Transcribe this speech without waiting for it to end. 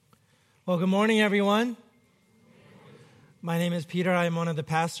Well, good morning, everyone. My name is Peter. I'm one of the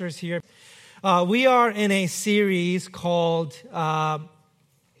pastors here. We are in a series called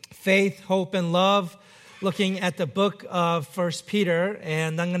Faith, Hope, and Love, looking at the book of 1 Peter,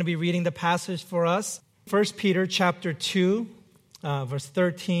 and I'm going to be reading the passage for us. 1 Peter chapter 2, verse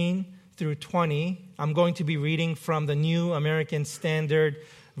 13 through 20. I'm going to be reading from the New American Standard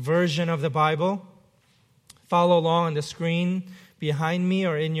Version of the Bible. Follow along on the screen behind me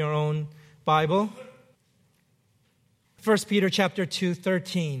or in your own Bible. 1 Peter chapter 2,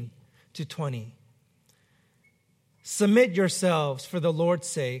 13 to 20. Submit yourselves for the Lord's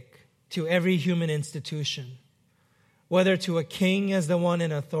sake to every human institution, whether to a king as the one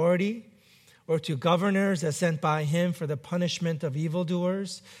in authority, or to governors as sent by him for the punishment of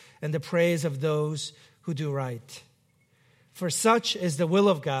evildoers and the praise of those who do right. For such is the will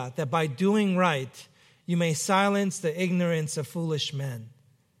of God, that by doing right you may silence the ignorance of foolish men.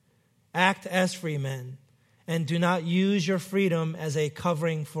 Act as free men, and do not use your freedom as a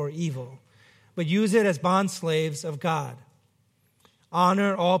covering for evil, but use it as bondslaves of God.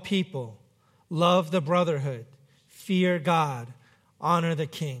 Honor all people, love the brotherhood, fear God, honor the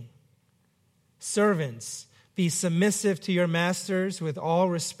king. Servants, be submissive to your masters with all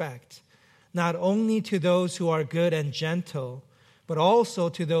respect, not only to those who are good and gentle, but also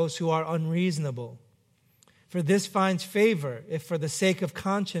to those who are unreasonable. For this finds favor if for the sake of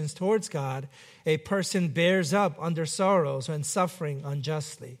conscience towards God, a person bears up under sorrows when suffering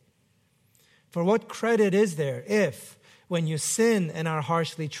unjustly. For what credit is there if, when you sin and are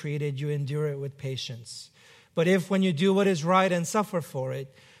harshly treated, you endure it with patience? But if, when you do what is right and suffer for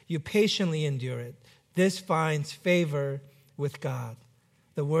it, you patiently endure it, this finds favor with God.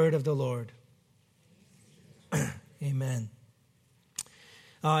 The word of the Lord. Amen.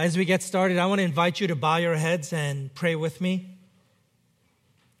 As we get started, I want to invite you to bow your heads and pray with me.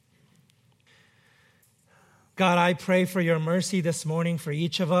 God, I pray for your mercy this morning for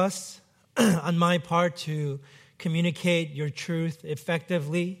each of us, on my part to communicate your truth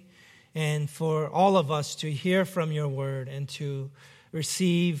effectively, and for all of us to hear from your word and to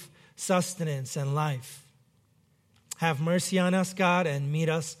receive sustenance and life. Have mercy on us, God, and meet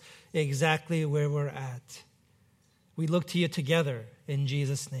us exactly where we're at. We look to you together in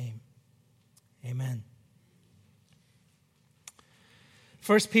Jesus' name. Amen.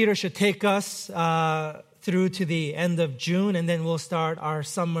 1 Peter should take us through to the end of June, and then we'll start our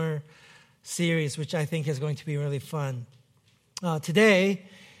summer series, which I think is going to be really fun. Today,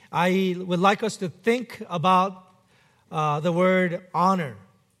 I would like us to think about the word honor.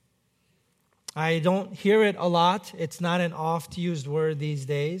 I don't hear it a lot. It's not an oft-used word these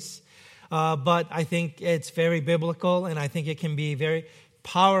days. But I think it's very biblical, and I think it can be very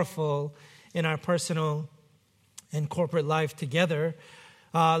powerful in our personal and corporate life together.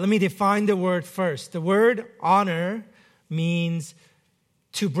 Let me define the word first. The word honor means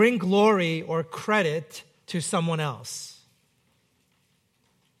to bring glory or credit to someone else.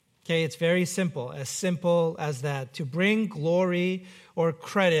 Okay, it's very simple as that. To bring glory or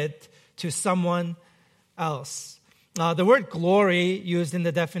credit to someone else. The word glory used in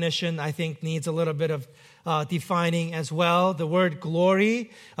the definition, I think, needs a little bit of defining as well. The word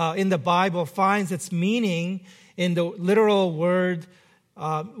glory in the Bible finds its meaning in the literal word,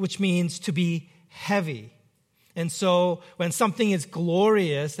 which means to be heavy. And so when something is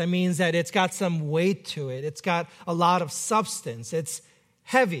glorious, that means that it's got some weight to it. It's got a lot of substance. It's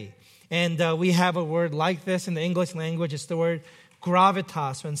heavy. And we have a word like this in the English language. It's the word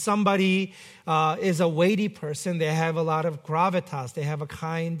gravitas. When somebody is a weighty person, they have a lot of gravitas. They have a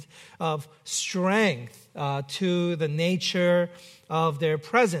kind of strength to the nature of their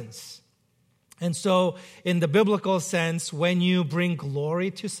presence. And so in the biblical sense, when you bring glory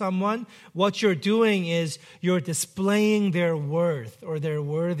to someone, what you're doing is you're displaying their worth or their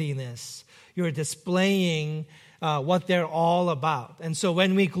worthiness. You're displaying what they're all about. And so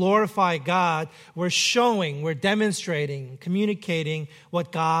when we glorify God, we're demonstrating, communicating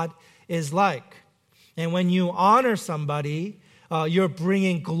what God is like. And when you honor somebody, you're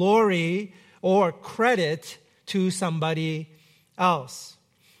bringing glory or credit to somebody else.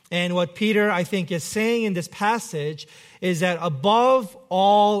 And what Peter, I think, is saying in this passage is that above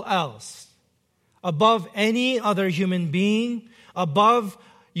all else, above any other human being, above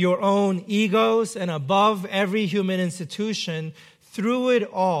your own egos, and above every human institution, through it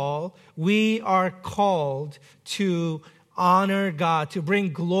all, we are called to honor God, to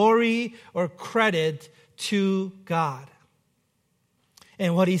bring glory or credit to God.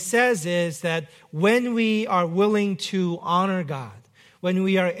 And what he says is that when we are willing to honor God, when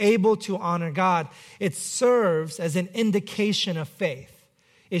we are able to honor God, it serves as an indication of faith.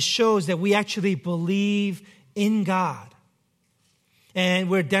 it shows that we actually believe in God. And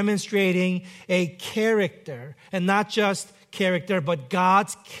we're demonstrating a character, and not just character, but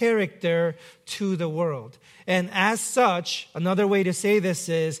God's character to the world. And as such, another way to say this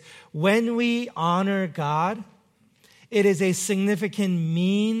is, when we honor God, it is a significant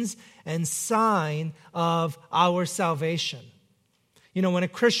means and sign of our salvation. You know, when a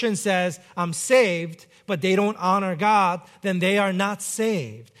Christian says, I'm saved, but they don't honor God, then they are not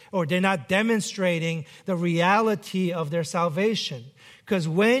saved, or they're not demonstrating the reality of their salvation. Because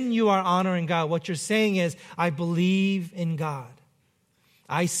when you are honoring God, what you're saying is, I believe in God.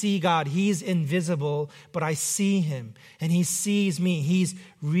 I see God. He's invisible, but I see him, and he sees me. He's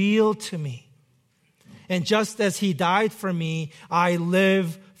real to me. And just as he died for me, I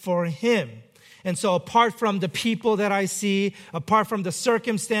live for him. And so apart from the people that I see, apart from the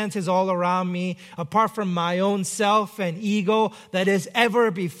circumstances all around me, apart from my own self and ego that is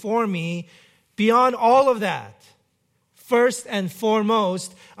ever before me, beyond all of that, first and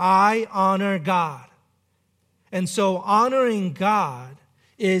foremost, I honor God. And so honoring God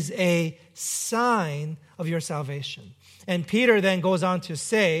is a sign of your salvation. And Peter then goes on to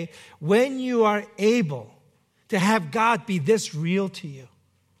say, when you are able to have God be this real to you,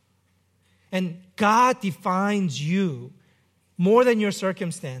 and God defines you more than your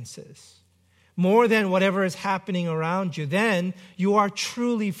circumstances, more than whatever is happening around you, then you are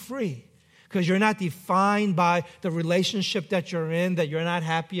truly free. Because you're not defined by the relationship that you're in, that you're not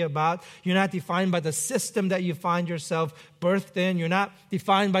happy about. You're not defined by the system that you find yourself birthed in. You're not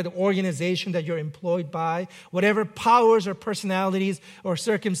defined by the organization that you're employed by. Whatever powers or personalities or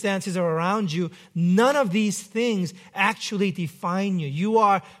circumstances are around you, none of these things actually define you. You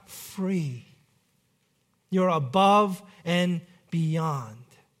are free. You're above and beyond.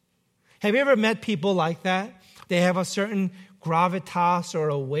 Have you ever met people like that? They have a certain gravitas or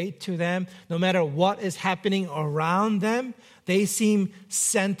a weight to them. No matter what is happening around them, they seem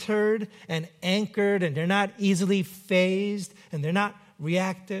centered and anchored, and they're not easily fazed, and they're not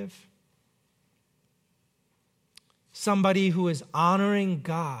reactive. Somebody who is honoring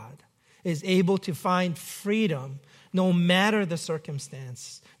God is able to find freedom no matter the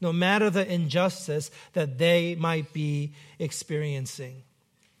circumstance, no matter the injustice that they might be experiencing.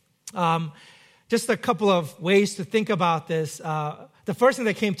 Just a couple of ways to think about this. The first thing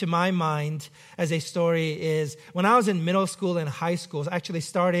that came to my mind as a story is when I was in middle school and high school, actually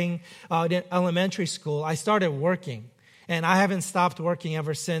starting in elementary school, I started working. And I haven't stopped working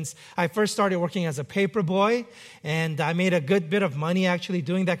ever since. I first started working as a paper boy, and I made a good bit of money actually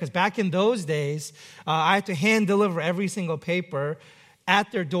doing that, because back in those days, I had to hand deliver every single paper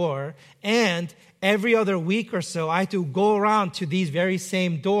at their door, and every other week or so, I had to go around to these very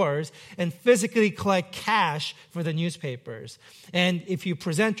same doors and physically collect cash for the newspapers. And if you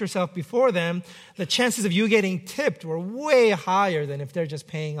present yourself before them, the chances of you getting tipped were way higher than if they're just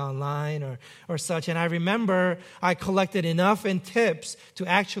paying online or such. And I remember I collected enough in tips to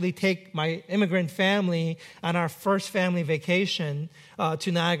actually take my immigrant family on our first family vacation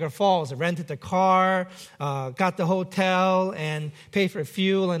to Niagara Falls. I rented the car, got the hotel, and paid for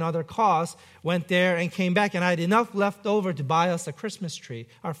fuel and other costs. Went there and came back, and I had enough left over to buy us a Christmas tree,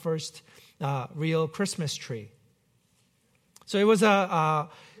 our first real Christmas tree. So it was a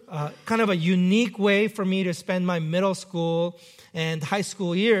kind of a unique way for me to spend my middle school and high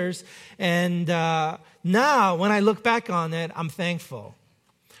school years. And now, when I look back on it, I'm thankful.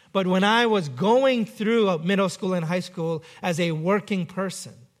 But when I was going through middle school and high school as a working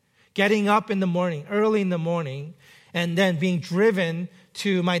person, getting up in the morning, early in the morning, and then being driven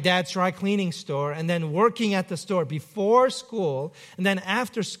to my dad's dry cleaning store, and then working at the store before school, and then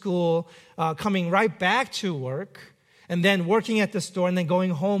after school, coming right back to work, and then working at the store, and then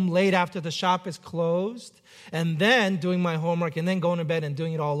going home late after the shop is closed, and then doing my homework, and then going to bed and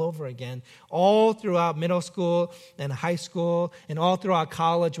doing it all over again, all throughout middle school and high school, and all throughout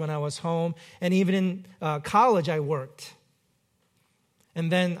college when I was home, and even in college I worked.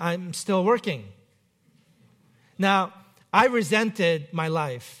 And then I'm still working. Now, I resented my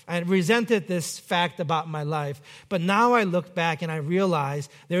life. I resented this fact about my life. But now I look back and I realize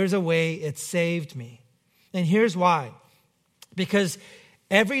there is a way it saved me. And here's why. Because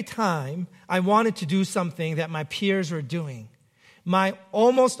every time I wanted to do something that my peers were doing, my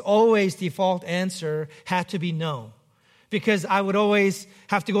almost always default answer had to be no. Because I would always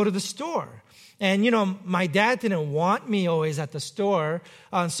have to go to the store. And, my dad didn't want me always at the store,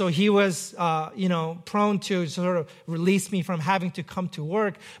 so he was, prone to sort of release me from having to come to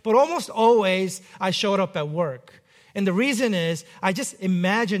work. But almost always, I showed up at work. And the reason is, I just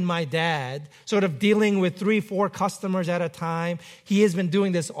imagine my dad sort of dealing with 3-4 customers at a time. He has been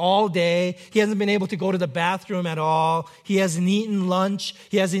doing this all day. He hasn't been able to go to the bathroom at all. He hasn't eaten lunch.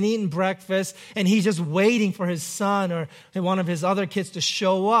 He hasn't eaten breakfast. And he's just waiting for his son or one of his other kids to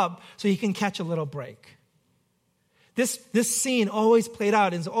show up so he can catch a little break. This scene always played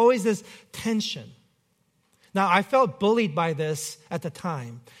out. There's always this tension. Now, I felt bullied by this at the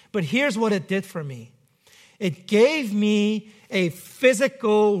time. But here's what it did for me. It gave me a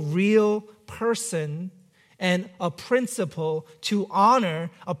physical, real person and a principle to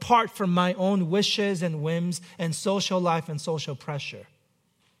honor apart from my own wishes and whims and social life and social pressure.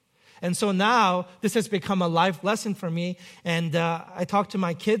 And so now this has become a life lesson for me. And I talk to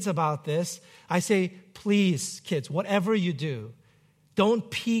my kids about this. I say, please, kids, whatever you do, don't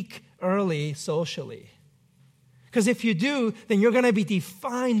peak early socially. Because if you do, then you're going to be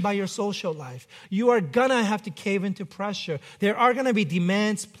defined by your social life. You are going to have to cave into pressure. There are going to be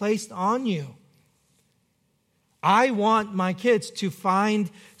demands placed on you. I want my kids to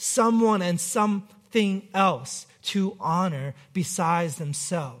find someone and something else to honor besides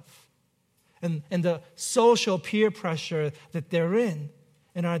themselves. And the social peer pressure that they're in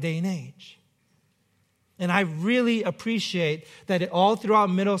our day and age. And I really appreciate that all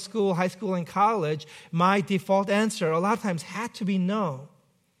throughout middle school, high school, and college, my default answer a lot of times had to be no.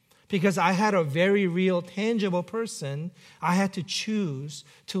 Because I had a very real, tangible person I had to choose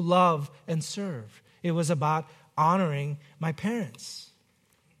to love and serve. It was about honoring my parents.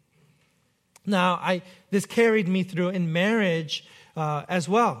 Now, this carried me through in marriage as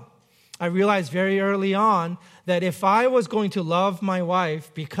well. I realized very early on that if I was going to love my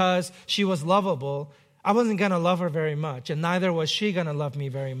wife because she was lovable, I wasn't going to love her very much, and neither was she going to love me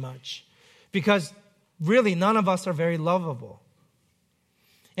very much. Because really, none of us are very lovable.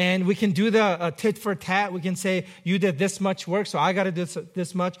 And we can do the tit for tat. We can say, you did this much work, so I got to do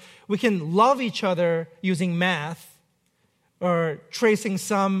this much. We can love each other using math or tracing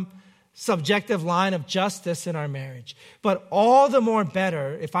some subjective line of justice in our marriage. But all the more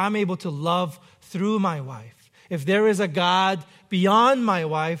better if I'm able to love through my wife. If there is a God beyond my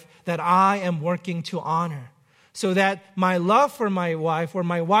wife that I am working to honor, so that my love for my wife or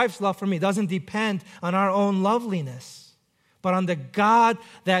my wife's love for me doesn't depend on our own loveliness, but on the God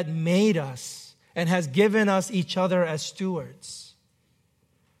that made us and has given us each other as stewards.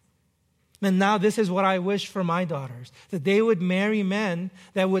 And now this is what I wish for my daughters, that they would marry men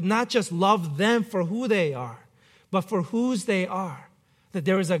that would not just love them for who they are, but for whose they are. That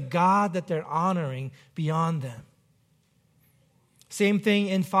there is a God that they're honoring beyond them. Same thing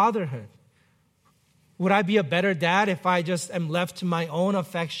in fatherhood. Would I be a better dad if I just am left to my own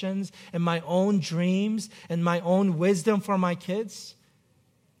affections and my own dreams and my own wisdom for my kids?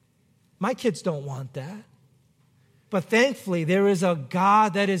 My kids don't want that. But thankfully, there is a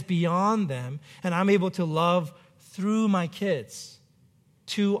God that is beyond them, and I'm able to love through my kids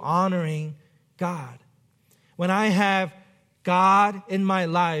to honoring God. When I have God in my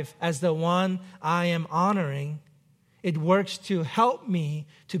life as the one I am honoring, it works to help me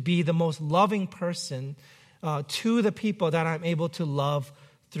to be the most loving person to the people that I'm able to love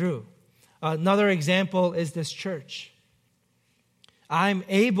through. Another example is this church. I'm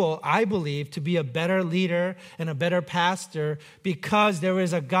able, I believe, to be a better leader and a better pastor because there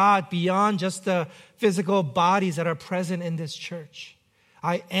is a God beyond just the physical bodies that are present in this church.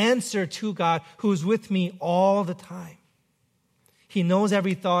 I answer to God who's with me all the time. He knows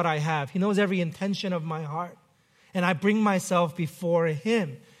every thought I have. He knows every intention of my heart. And I bring myself before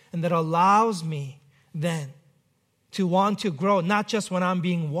Him. And that allows me then to want to grow, not just when I'm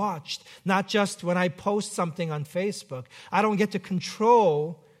being watched, not just when I post something on Facebook. I don't get to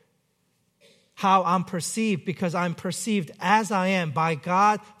control how I'm perceived because I'm perceived as I am by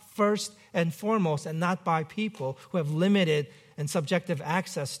God first and foremost, and not by people who have limited and subjective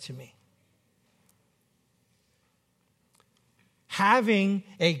access to me. Having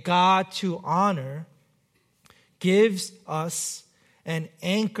a God to honor gives us an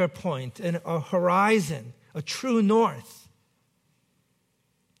anchor point, a horizon, a true north.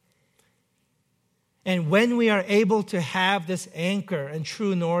 And when we are able to have this anchor and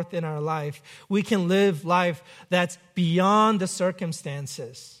true north in our life, we can live life that's beyond the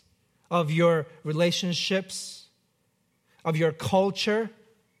circumstances of your relationships, of your culture,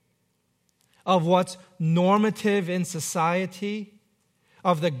 of what's normative in society,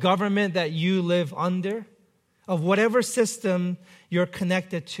 of the government that you live under, of whatever system you're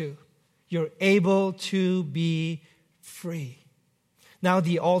connected to. You're able to be free. Now,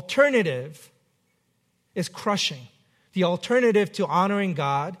 the alternative is crushing. The alternative to honoring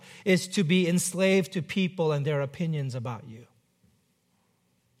God is to be enslaved to people and their opinions about you.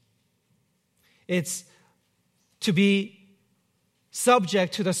 It's to be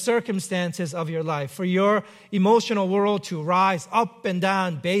subject to the circumstances of your life, for your emotional world to rise up and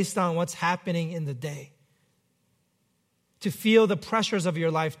down based on what's happening in the day. To feel the pressures of your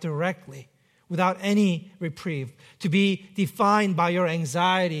life directly without any reprieve. To be defined by your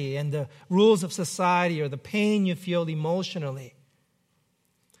anxiety and the rules of society or the pain you feel emotionally.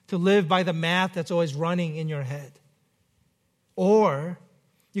 To live by the math that's always running in your head. Or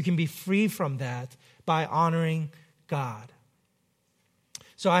you can be free from that by honoring God.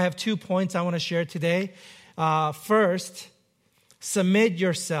 So I have 2 points I want to share today. First, submit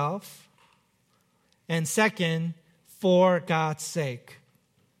yourself. And second, for God's sake.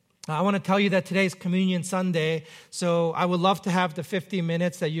 I want to tell you that today is Communion Sunday, so I would love to have the 50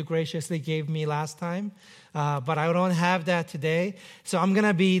 minutes that you graciously gave me last time, but I don't have that today. So I'm going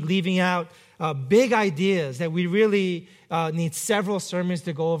to be leaving out big ideas that we really need several sermons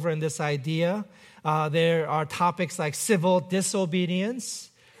to go over in this idea. There are topics like civil disobedience,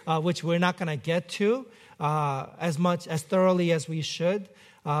 which we're not going to get to as thoroughly as we should,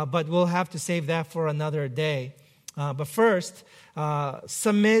 but we'll have to save that for another day. But first,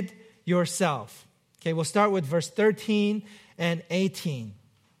 submit yourself. Okay, we'll start with verse 13 and 18.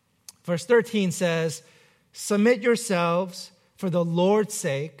 Verse 13 says, submit yourselves for the Lord's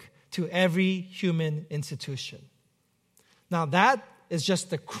sake to every human institution. Now that is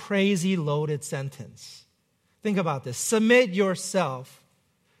just a crazy loaded sentence. Think about this. Submit yourself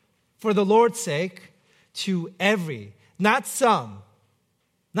for the Lord's sake to every, not some,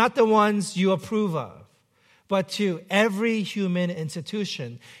 not the ones you approve of, but to every human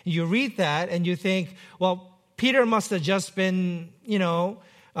institution. You read that and you think, well, Peter must have just been,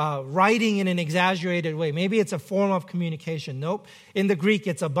 writing in an exaggerated way. Maybe it's a form of communication. Nope. In the Greek,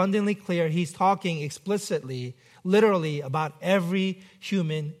 it's abundantly clear. He's talking explicitly, literally, about every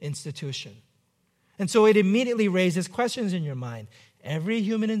human institution. And so it immediately raises questions in your mind. Every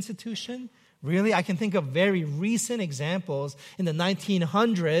human institution? Really? I can think of very recent examples in the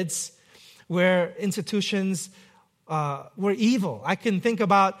 1900s where institutions were evil. I can think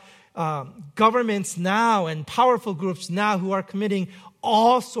about governments now and powerful groups now who are committing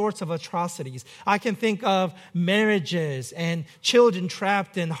all sorts of atrocities. I can think of marriages and children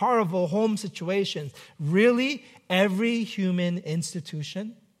trapped in horrible home situations. Really? Every human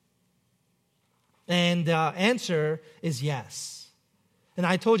institution? And the answer is yes. And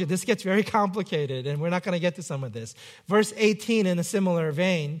I told you, this gets very complicated, and we're not going to get to some of this. Verse 18, in a similar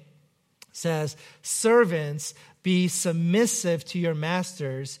vein, says, servants, be submissive to your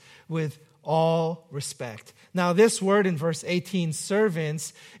masters with all respect. Now, this word in verse 18,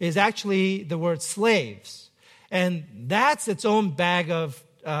 servants, is actually the word slaves. And that's its own bag of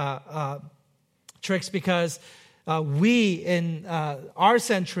tricks because we, in our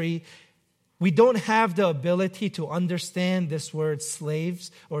century, we don't have the ability to understand this word slaves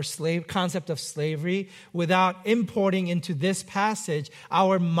or concept of slavery without importing into this passage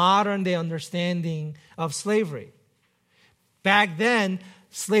our modern day understanding of slavery. Back then,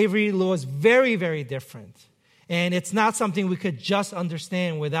 slavery was very, very different. And it's not something we could just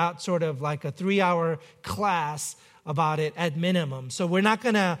understand without sort of like a 3-hour class about it at minimum. So we're not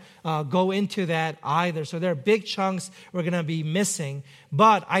going to go into that either. So there are big chunks we're going to be missing.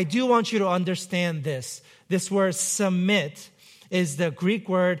 But I do want you to understand this. This word submit is the Greek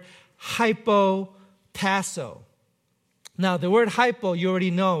word hypotasso. Now, the word hypo, you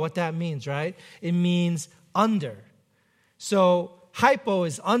already know what that means, right? It means under. So hypo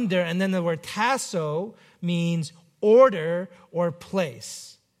is under, and then the word tasso means order or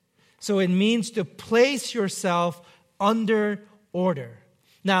place. So it means to place yourself under order.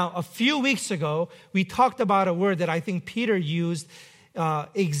 Now, a few weeks ago, we talked about a word that I think Peter used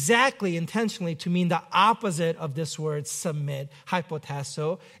exactly intentionally to mean the opposite of this word submit,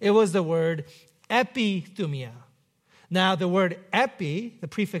 hypotasso. It was the word epithumia. Now, the word epi, the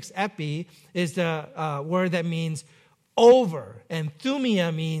prefix epi, is the word that means over, and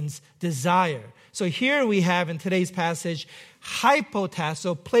thumia means desire. So here we have in today's passage,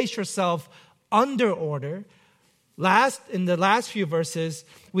 hypotasso, place yourself under order. In the last few verses,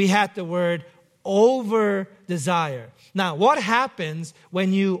 we had the word over desire. Now, what happens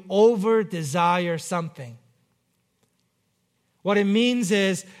when you over desire something? What it means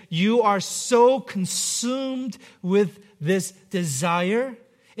is you are so consumed with this desire.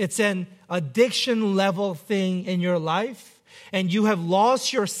 It's an addiction level thing in your life, and you have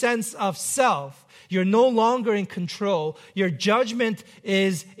lost your sense of self. You're no longer in control. Your judgment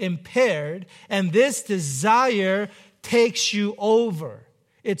is impaired, and this desire takes you over.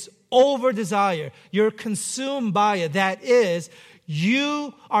 It's over desire. You're consumed by it. That is,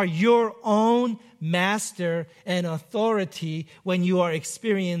 you are your own master and authority when you are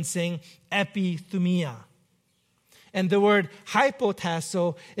experiencing epithumia. And the word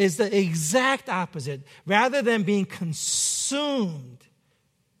hypotasso is the exact opposite. Rather than being consumed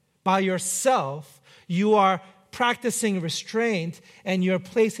by yourself, you are practicing restraint and you're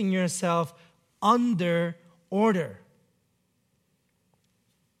placing yourself under order.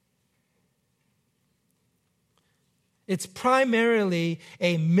 It's primarily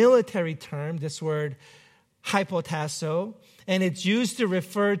a military term, this word hypotasso, and it's used to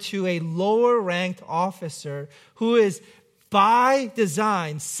refer to a lower-ranked officer who is by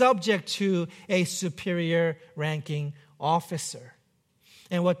design subject to a superior-ranking officer.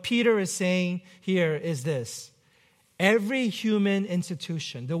 And what Peter is saying here is this. Every human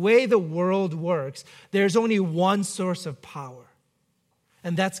institution, the way the world works, there's only one source of power,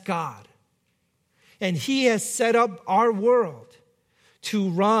 and that's God. And He has set up our world to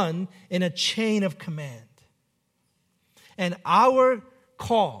run in a chain of command. And our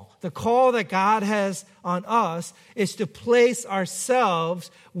call, the call that God has on us, is to place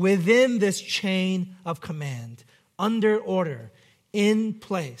ourselves within this chain of command, under order, in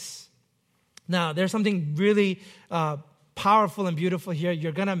place. Now, there's something really powerful and beautiful here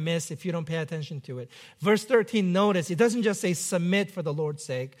you're going to miss if you don't pay attention to it. Verse 13, notice, it doesn't just say submit for the Lord's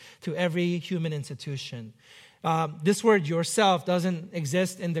sake to every human institution. This word yourself doesn't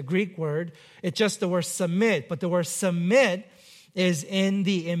exist in the Greek word. It's just the word submit. But the word submit is in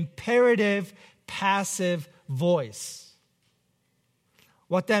the imperative passive voice.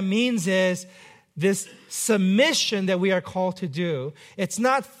 What that means is this submission that we are called to do, it's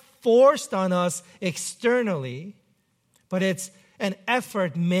not forced on us externally, but it's an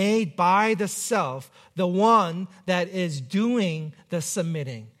effort made by the self, the one that is doing the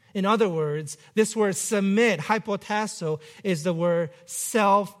submitting. In other words, this word submit, hypotasso, is the word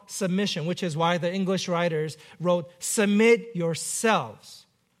self-submission, which is why the English writers wrote, submit yourselves.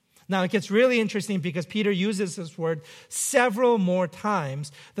 Now, it gets really interesting because Peter uses this word several more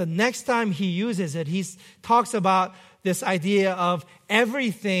times. The next time he uses it, he talks about this idea of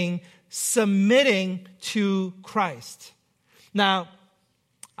everything submitting to Christ. Now,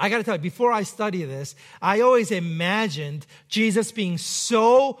 I got to tell you, before I study this, I always imagined Jesus being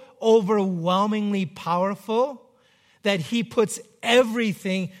so overwhelmingly powerful that He puts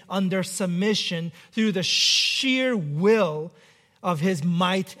everything under submission through the sheer will of His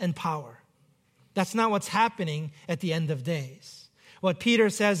might and power. That's not what's happening at the end of days. What Peter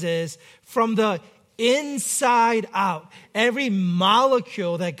says is, from the inside out, every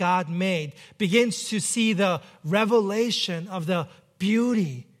molecule that God made begins to see the revelation of the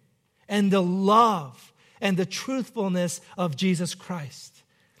beauty and the love and the truthfulness of Jesus Christ.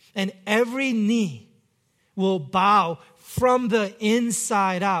 And every knee will bow from the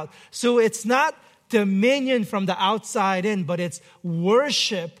inside out. So it's not dominion from the outside in, but it's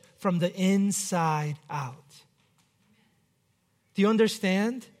worship from the inside out. Do you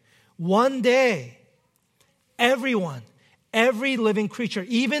understand? One day, everyone, every living creature,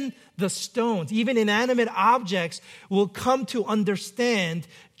 even the stones, even inanimate objects, will come to understand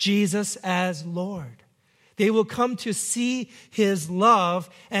Jesus as Lord. They will come to see His love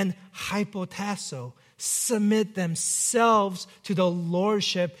and hypotasso, submit themselves to the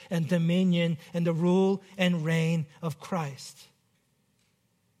lordship and dominion and the rule and reign of Christ.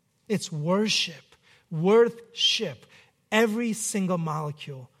 It's worship, worthship, every single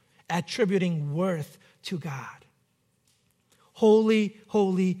molecule attributing worth to God. Holy,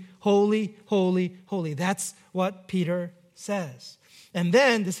 holy, holy, holy, holy. That's what Peter says. And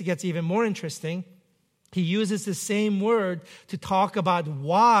then, this gets even more interesting, he uses the same word to talk about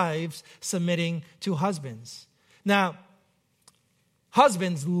wives submitting to husbands. Now,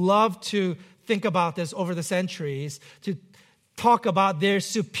 husbands love to think about this over the centuries, to talk about their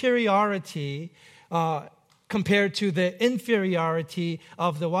superiority compared to the inferiority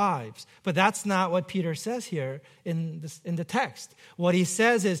of the wives. But that's not what Peter says here in the text. What he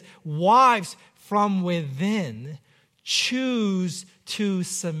says is, wives from within choose to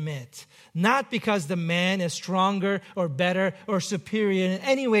submit. Not because the man is stronger or better or superior in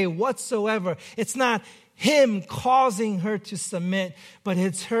any way whatsoever. It's not him causing her to submit, but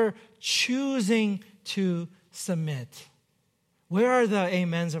it's her choosing to submit. Where are the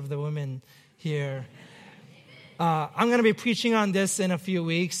amens of the women here? I'm going to be preaching on this in a few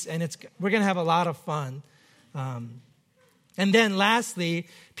weeks, and we're going to have a lot of fun. And then lastly,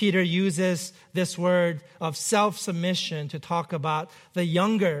 Peter uses this word of self-submission to talk about the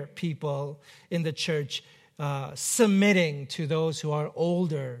younger people in the church. submitting to those who are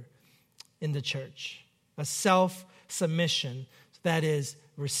older in the church. A self-submission, that is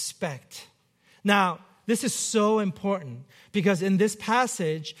respect. Now, this is so important because in this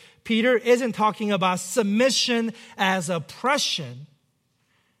passage, Peter isn't talking about submission as oppression.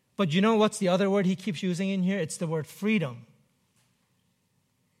 But you know what's the other word he keeps using in here? It's the word freedom.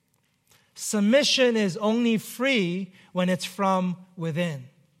 Submission is only free when it's from within.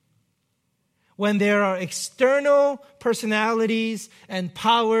 When there are external personalities and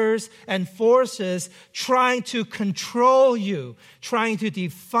powers and forces trying to control you, trying to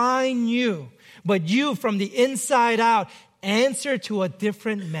define you, but you from the inside out answer to a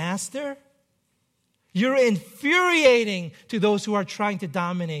different master, you're infuriating to those who are trying to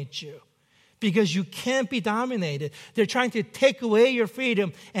dominate you because you can't be dominated. They're trying to take away your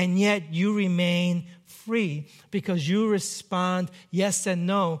freedom, and yet you remain free because you respond yes and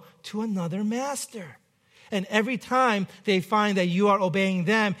no to another master. And every time they find that you are obeying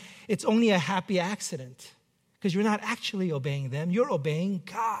them, it's only a happy accident because you're not actually obeying them. You're obeying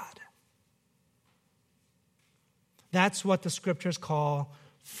God. That's what the scriptures call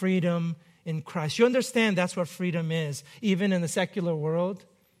freedom in Christ. You understand that's what freedom is, even in the secular world?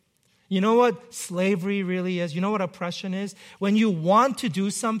 You know what slavery really is? You know what oppression is? When you want to do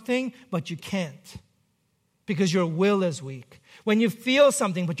something, but you can't because your will is weak. When you feel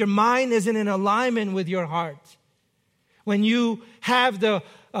something, but your mind isn't in alignment with your heart. When you have the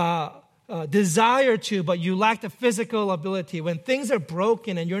desire to, but you lack the physical ability. When things are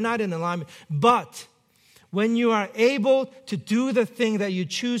broken and you're not in alignment. But when you are able to do the thing that you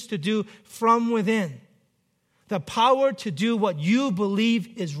choose to do from within, the power to do what you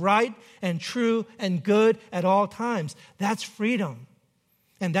believe is right and true and good at all times, that's freedom.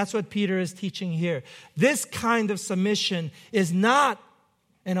 And that's what Peter is teaching here. This kind of submission is not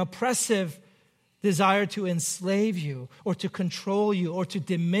an oppressive desire to enslave you or to control you or to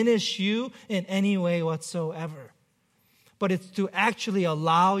diminish you in any way whatsoever. But it's to actually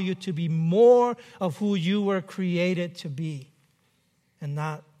allow you to be more of who you were created to be and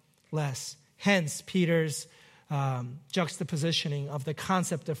not less. Hence, Peter's juxtapositioning of the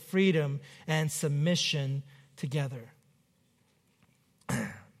concept of freedom and submission together.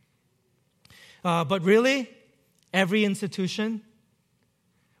 But really, every institution?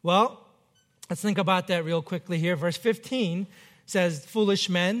 Well, let's think about that real quickly here. Verse 15 says, foolish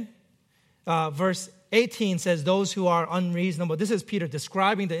men. Verse 18 says, those who are unreasonable. This is Peter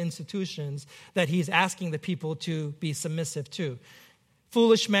describing the institutions that he's asking the people to be submissive to.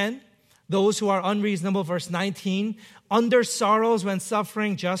 Foolish men, those who are unreasonable. Verse 19, under sorrows when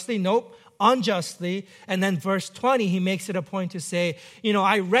suffering justly. Nope, unjustly. And then verse 20, he makes it a point to say,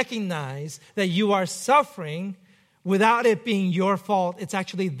 I recognize that you are suffering without it being your fault. It's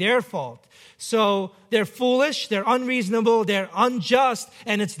actually their fault. So they're foolish, they're unreasonable, they're unjust,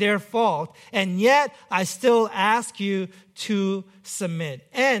 and it's their fault. And yet, I still ask you to submit.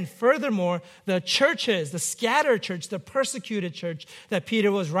 And furthermore, the churches, the scattered church, the persecuted church that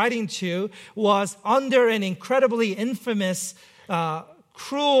Peter was writing to was under an incredibly infamous,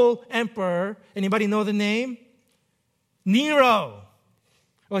 cruel emperor. Anybody know the name? Nero.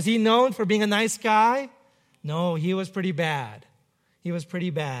 Was he known for being a nice guy? No, he was pretty bad. He was pretty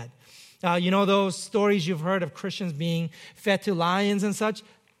bad. You know those stories you've heard of Christians being fed to lions and such?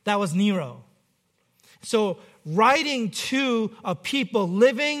 That was Nero. So writing to a people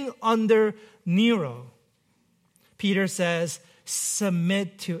living under Nero, Peter says,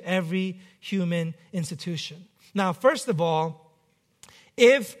 submit to every human institution. Now, first of all,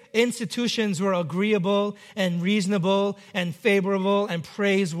 if institutions were agreeable and reasonable and favorable and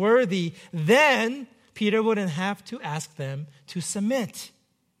praiseworthy, then Peter wouldn't have to ask them to submit.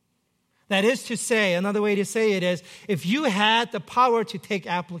 That is to say, another way to say it is, if you had the power to take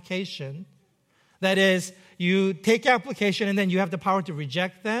application, that is, you take application and then you have the power to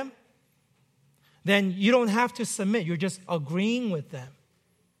reject them, then you don't have to submit. You're just agreeing with them.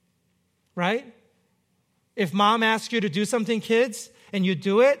 Right? If mom asks you to do something, kids, and you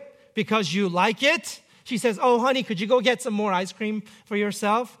do it because you like it, she says, oh, honey, could you go get some more ice cream for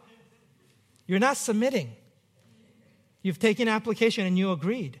yourself? You're not submitting. You've taken application and you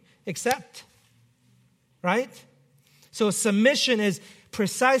agreed. Accept. Right? So submission is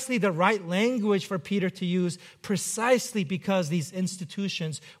precisely the right language for Peter to use, precisely because these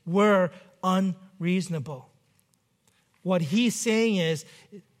institutions were unreasonable. What he's saying is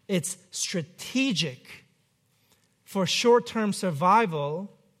it's strategic for short-term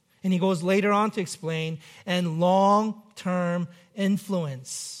survival, and he goes later on to explain, and long-term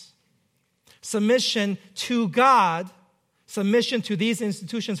influence. Submission to God Submission to these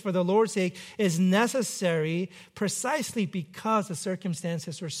institutions for the Lord's sake is necessary precisely because the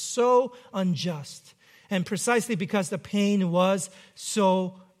circumstances were so unjust and precisely because the pain was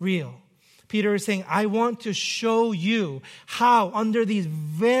so real. Peter is saying, I want to show you how, under these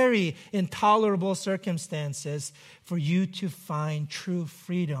very intolerable circumstances, for you to find true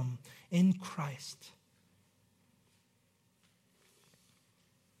freedom in Christ.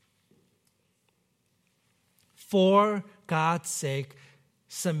 For God's sake,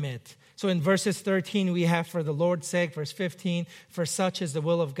 submit. So in verses 13, we have for the Lord's sake. Verse 15, for such is the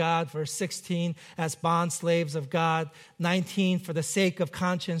will of God. Verse 16, as bond slaves of God. 19, for the sake of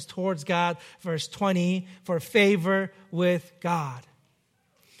conscience towards God. Verse 20, for favor with God.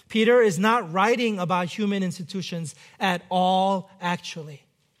 Peter is not writing about human institutions at all, actually.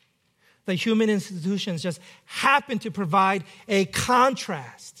 The human institutions just happen to provide a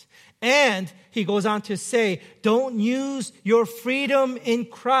contrast. And he goes on to say, don't use your freedom in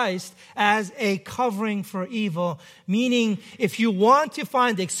Christ as a covering for evil. Meaning, if you want to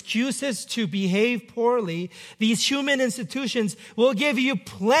find excuses to behave poorly, these human institutions will give you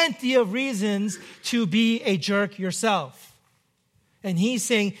plenty of reasons to be a jerk yourself. And he's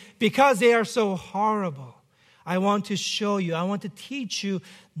saying, because they are so horrible, I want to show you, I want to teach you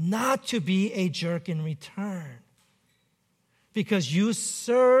not to be a jerk in return. Because you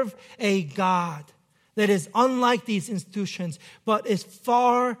serve a God that is unlike these institutions, but is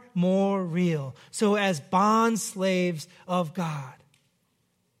far more real. So as bond slaves of God,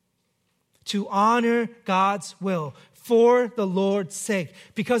 to honor God's will for the Lord's sake,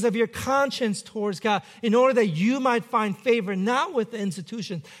 because of your conscience towards God, in order that you might find favor not with the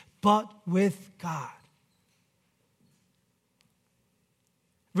institution, but with God.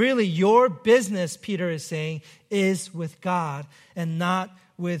 Really, your business, Peter is saying, is with God and not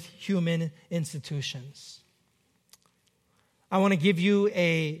with human institutions. I want to give you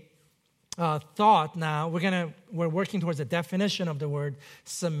a thought now. We're working towards a definition of the word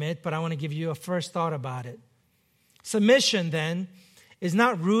submit, but I want to give you a first thought about it. Submission, then, is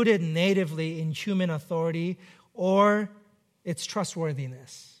not rooted natively in human authority or its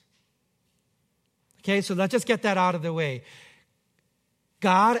trustworthiness. Okay, so let's just get that out of the way.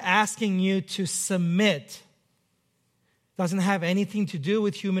 God asking you to submit doesn't have anything to do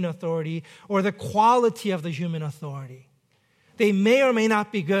with human authority or the quality of the human authority. They may or may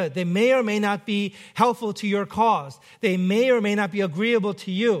not be good. They may or may not be helpful to your cause. They may or may not be agreeable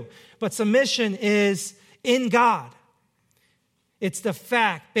to you. But submission is in God. It's the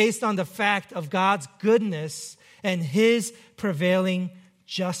fact, based on the fact of God's goodness and His prevailing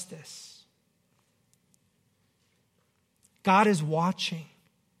justice. God is watching.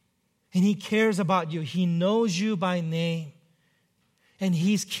 And He cares about you. He knows you by name. And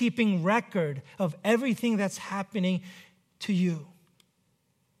He's keeping record of everything that's happening to you.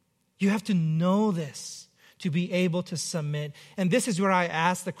 You have to know this to be able to submit. And this is where I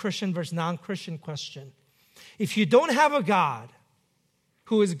ask the Christian versus non-Christian question. If you don't have a God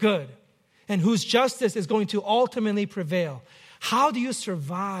who is good and whose justice is going to ultimately prevail, how do you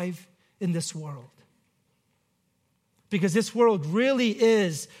survive in this world? Because this world really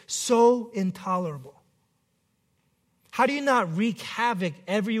is so intolerable. How do you not wreak havoc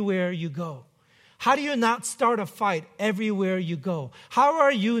everywhere you go? How do you not start a fight everywhere you go? How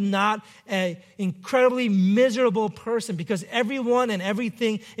are you not an incredibly miserable person because everyone and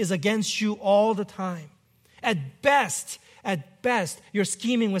everything is against you all the time? At best, you're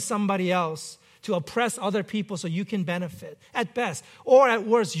scheming with somebody else to oppress other people so you can benefit. At best. Or at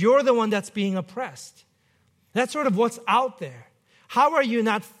worst, you're the one that's being oppressed. That's sort of what's out there. How are you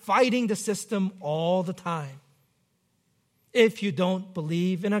not fighting the system all the time if you don't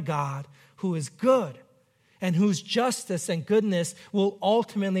believe in a God who is good and whose justice and goodness will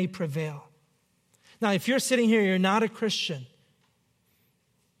ultimately prevail? Now, if you're sitting here, you're not a Christian,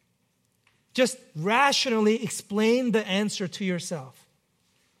 just rationally explain the answer to yourself.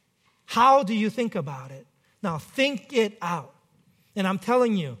 How do you think about it? Now, think it out. And I'm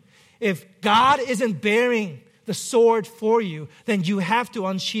telling you, if God isn't bearing the sword for you, then you have to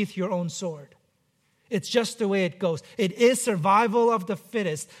unsheath your own sword. It's just the way it goes. It is survival of the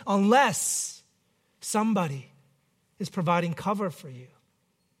fittest unless somebody is providing cover for you.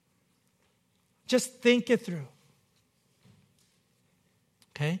 Just think it through.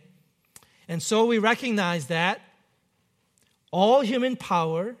 Okay? And so we recognize that all human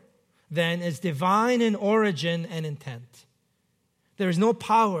power then is divine in origin and intent. There is no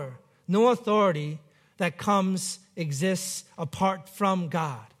power, no authority that exists apart from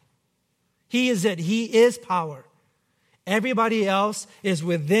God. He is it. He is power. Everybody else is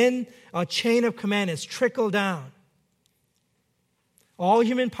within a chain of command. It's trickled down. All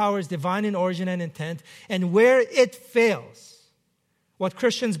human power is divine in origin and intent, and where it fails, what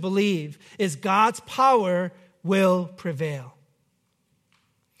Christians believe is God's power will prevail.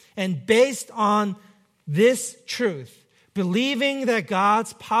 And based on this truth, believing that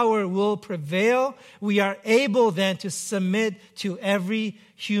God's power will prevail, we are able then to submit to every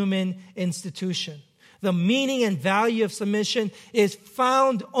human institution. The meaning and value of submission is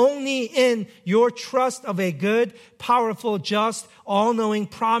found only in your trust of a good, powerful, just, all-knowing,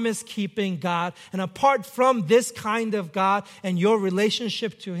 promise-keeping God. And apart from this kind of God and your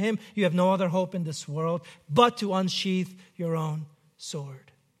relationship to Him, you have no other hope in this world but to unsheath your own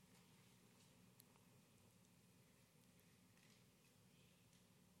sword.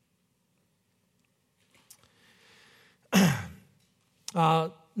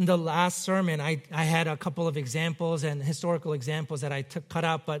 In the last sermon, I had a couple of examples and historical examples that I cut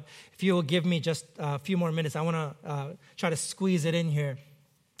out, but if you will give me just a few more minutes, I want to try to squeeze it in here.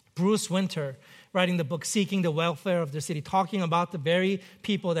 Bruce Winter, writing the book Seeking the Welfare of the City, talking about the very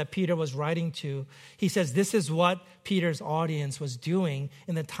people that Peter was writing to, he says this is what Peter's audience was doing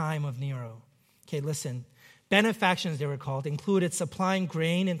in the time of Nero. Okay, listen. Benefactions, they were called, included supplying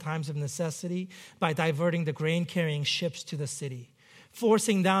grain in times of necessity by diverting the grain-carrying ships to the city,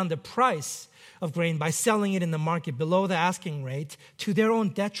 forcing down the price of grain by selling it in the market below the asking rate to their own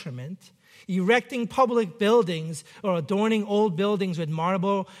detriment, erecting public buildings or adorning old buildings with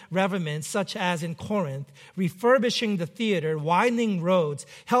marble revetments, such as in Corinth, refurbishing the theater, widening roads,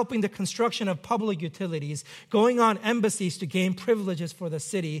 helping the construction of public utilities, going on embassies to gain privileges for the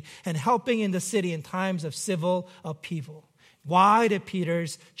city, and helping in the city in times of civil upheaval. Why did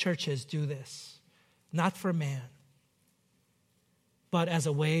Peter's churches do this? Not for man, but as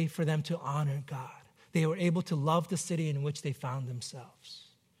a way for them to honor God. They were able to love the city in which they found themselves.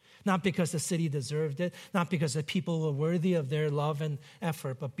 Not because the city deserved it, not because the people were worthy of their love and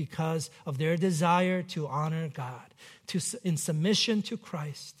effort, but because of their desire to honor God. In submission to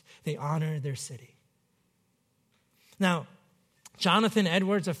Christ, they honor their city. Now, Jonathan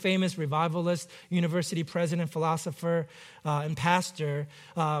Edwards, a famous revivalist, university president, philosopher, and pastor,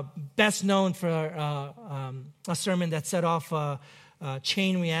 best known for a sermon that set off a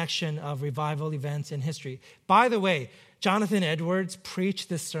chain reaction of revival events in history. By the way, Jonathan Edwards preached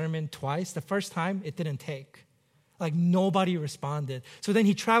this sermon twice. The first time, it didn't take. Like, nobody responded. So then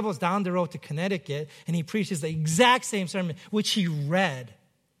he travels down the road to Connecticut, and he preaches the exact same sermon, which he read.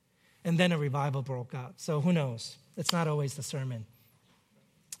 And then a revival broke out. So who knows? It's not always the sermon.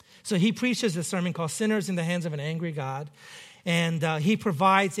 So he preaches this sermon called Sinners in the Hands of an Angry God. And he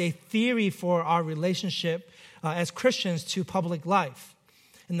provides a theory for our relationship as Christians to public life.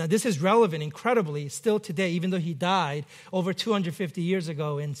 And now this is relevant, incredibly, still today, even though he died over 250 years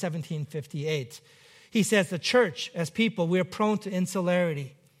ago in 1758. He says the church, as people, we are prone to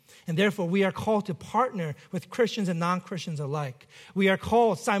insularity. And therefore, we are called to partner with Christians and non-Christians alike. We are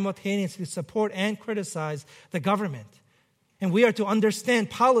called simultaneously to support and criticize the government. And we are to understand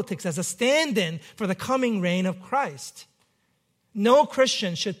politics as a stand-in for the coming reign of Christ. No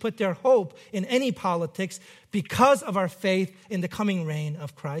Christian should put their hope in any politics because of our faith in the coming reign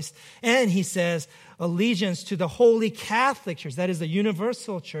of Christ. And he says allegiance to the Holy Catholic Church, that is the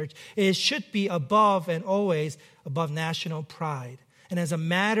universal church, it should be above and always above national pride. And as a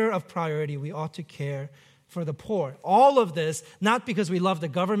matter of priority, we ought to care for the poor. All of this, not because we love the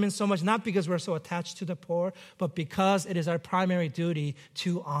government so much, not because we're so attached to the poor, but because it is our primary duty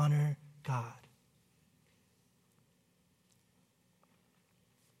to honor God.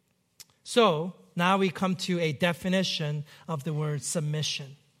 So, now we come to a definition of the word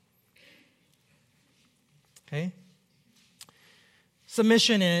submission. Okay?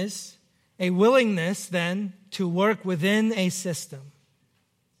 Submission is a willingness, then, to work within a system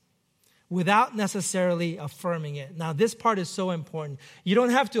without necessarily affirming it. Now, this part is so important. You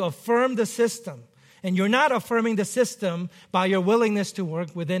don't have to affirm the system. And you're not affirming the system by your willingness to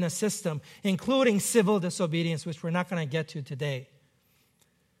work within a system, including civil disobedience, which we're not going to get to today.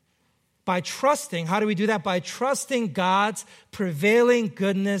 By trusting, how do we do that? By trusting God's prevailing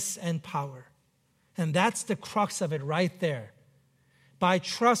goodness and power. And that's the crux of it right there. By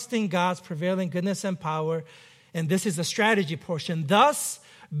trusting God's prevailing goodness and power, and this is the strategy portion, thus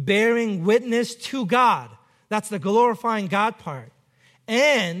bearing witness to God. That's the glorifying God part.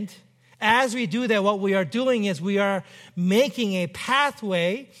 And as we do that, what we are doing is we are making a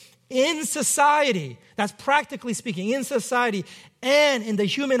pathway in society, that's practically speaking, in society and in the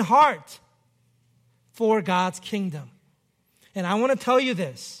human heart for God's kingdom. And I want to tell you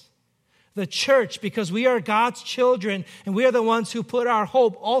this. The church, because we are God's children and we are the ones who put our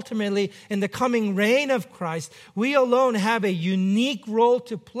hope ultimately in the coming reign of Christ, we alone have a unique role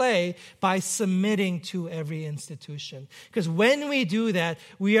to play by submitting to every institution. Because when we do that,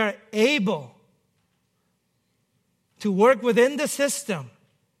 we are able to work within the system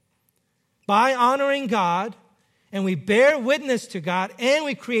by honoring God, and we bear witness to God, and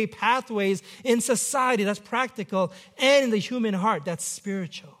we create pathways in society that's practical, and in the human heart that's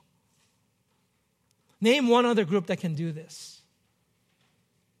spiritual. Name one other group that can do this.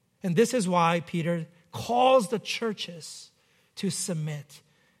 And this is why Peter calls the churches to submit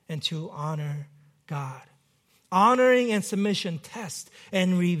and to honor God. Honoring and submission test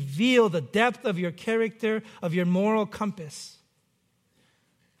and reveal the depth of your character, of your moral compass.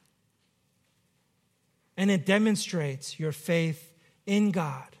 And it demonstrates your faith in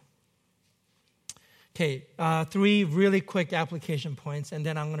God. Okay, 3 really quick application points, and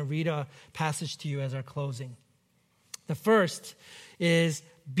then I'm going to read a passage to you as our closing. The first is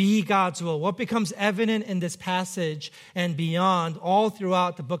be God's will. What becomes evident in this passage and beyond, all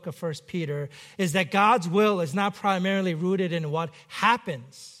throughout the book of 1 Peter, is that God's will is not primarily rooted in what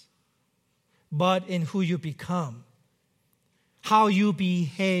happens, but in who you become. How you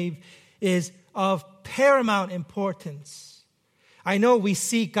behave is of paramount importance. I know we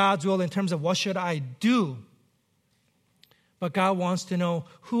seek God's will in terms of what should I do, but God wants to know,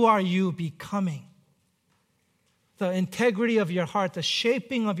 who are you becoming? The integrity of your heart, the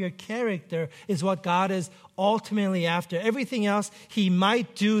shaping of your character is what God is ultimately after. Everything else He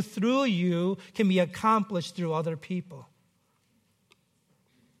might do through you can be accomplished through other people.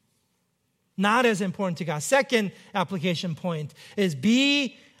 Not as important to God. Second application point is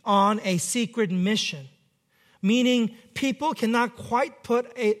be on a secret mission. Meaning people cannot quite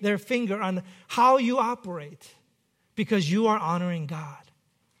put their finger on how you operate because you are honoring God.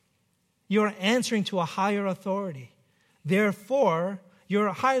 You are answering to a higher authority. Therefore, you're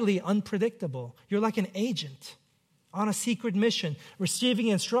highly unpredictable. You're like an agent on a secret mission, receiving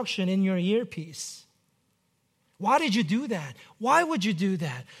instruction in your earpiece. Why did you do that? Why would you do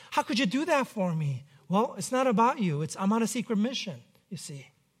that? How could you do that for me? Well, it's not about you. I'm on a secret mission, you see.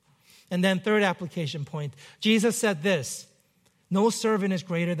 And then third application point, Jesus said this, no servant is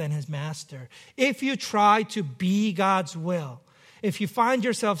greater than his master. If you try to be God's will, if you find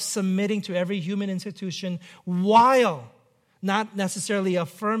yourself submitting to every human institution while not necessarily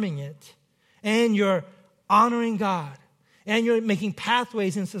affirming it, and you're honoring God, and you're making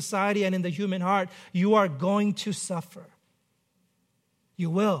pathways in society and in the human heart, you are going to suffer. You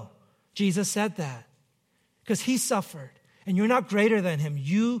will. Jesus said that because He suffered. And you're not greater than Him.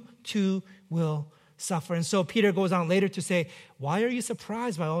 You too will suffer. And so Peter goes on later to say, why are you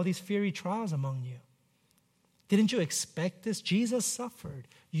surprised by all these fiery trials among you? Didn't you expect this? Jesus suffered.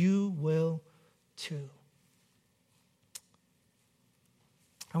 You will too.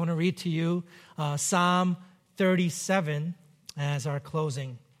 I want to read to you Psalm 37 as our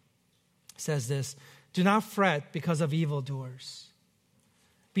closing. It says this, do not fret because of evildoers.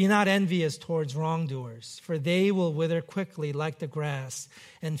 Be not envious towards wrongdoers, for they will wither quickly like the grass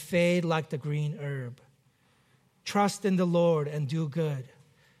and fade like the green herb. Trust in the Lord and do good.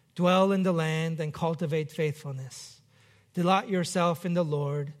 Dwell in the land and cultivate faithfulness. Delight yourself in the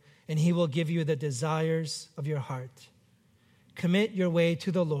Lord, and He will give you the desires of your heart. Commit your way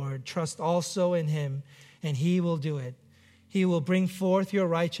to the Lord. Trust also in Him, and He will do it. He will bring forth your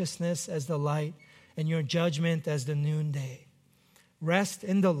righteousness as the light and your judgment as the noonday. Rest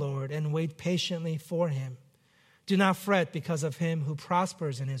in the Lord and wait patiently for Him. Do not fret because of him who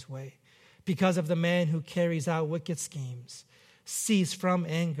prospers in his way, because of the man who carries out wicked schemes. Cease from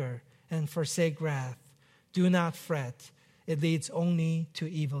anger and forsake wrath. Do not fret. It leads only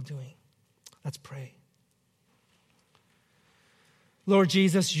to evil doing. Let's pray. Lord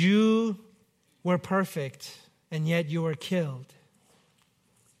Jesus, you were perfect, and yet you were killed.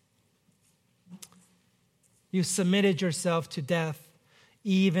 You submitted yourself to death,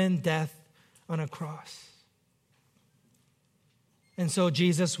 even death on a cross. And so,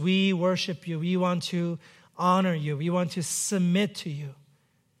 Jesus, we worship you. We want to honor you. We want to submit to you.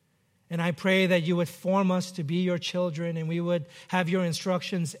 And I pray that you would form us to be your children, and we would have your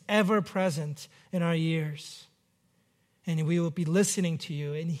instructions ever present in our ears. And we will be listening to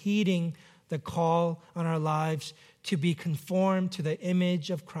you and heeding the call on our lives to be conformed to the image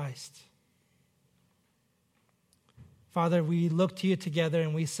of Christ. Father, we look to you together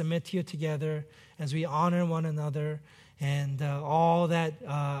and we submit to you together as we honor one another and all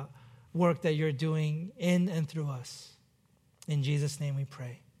that work that you're doing in and through us. In Jesus' name we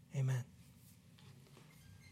pray. Amen.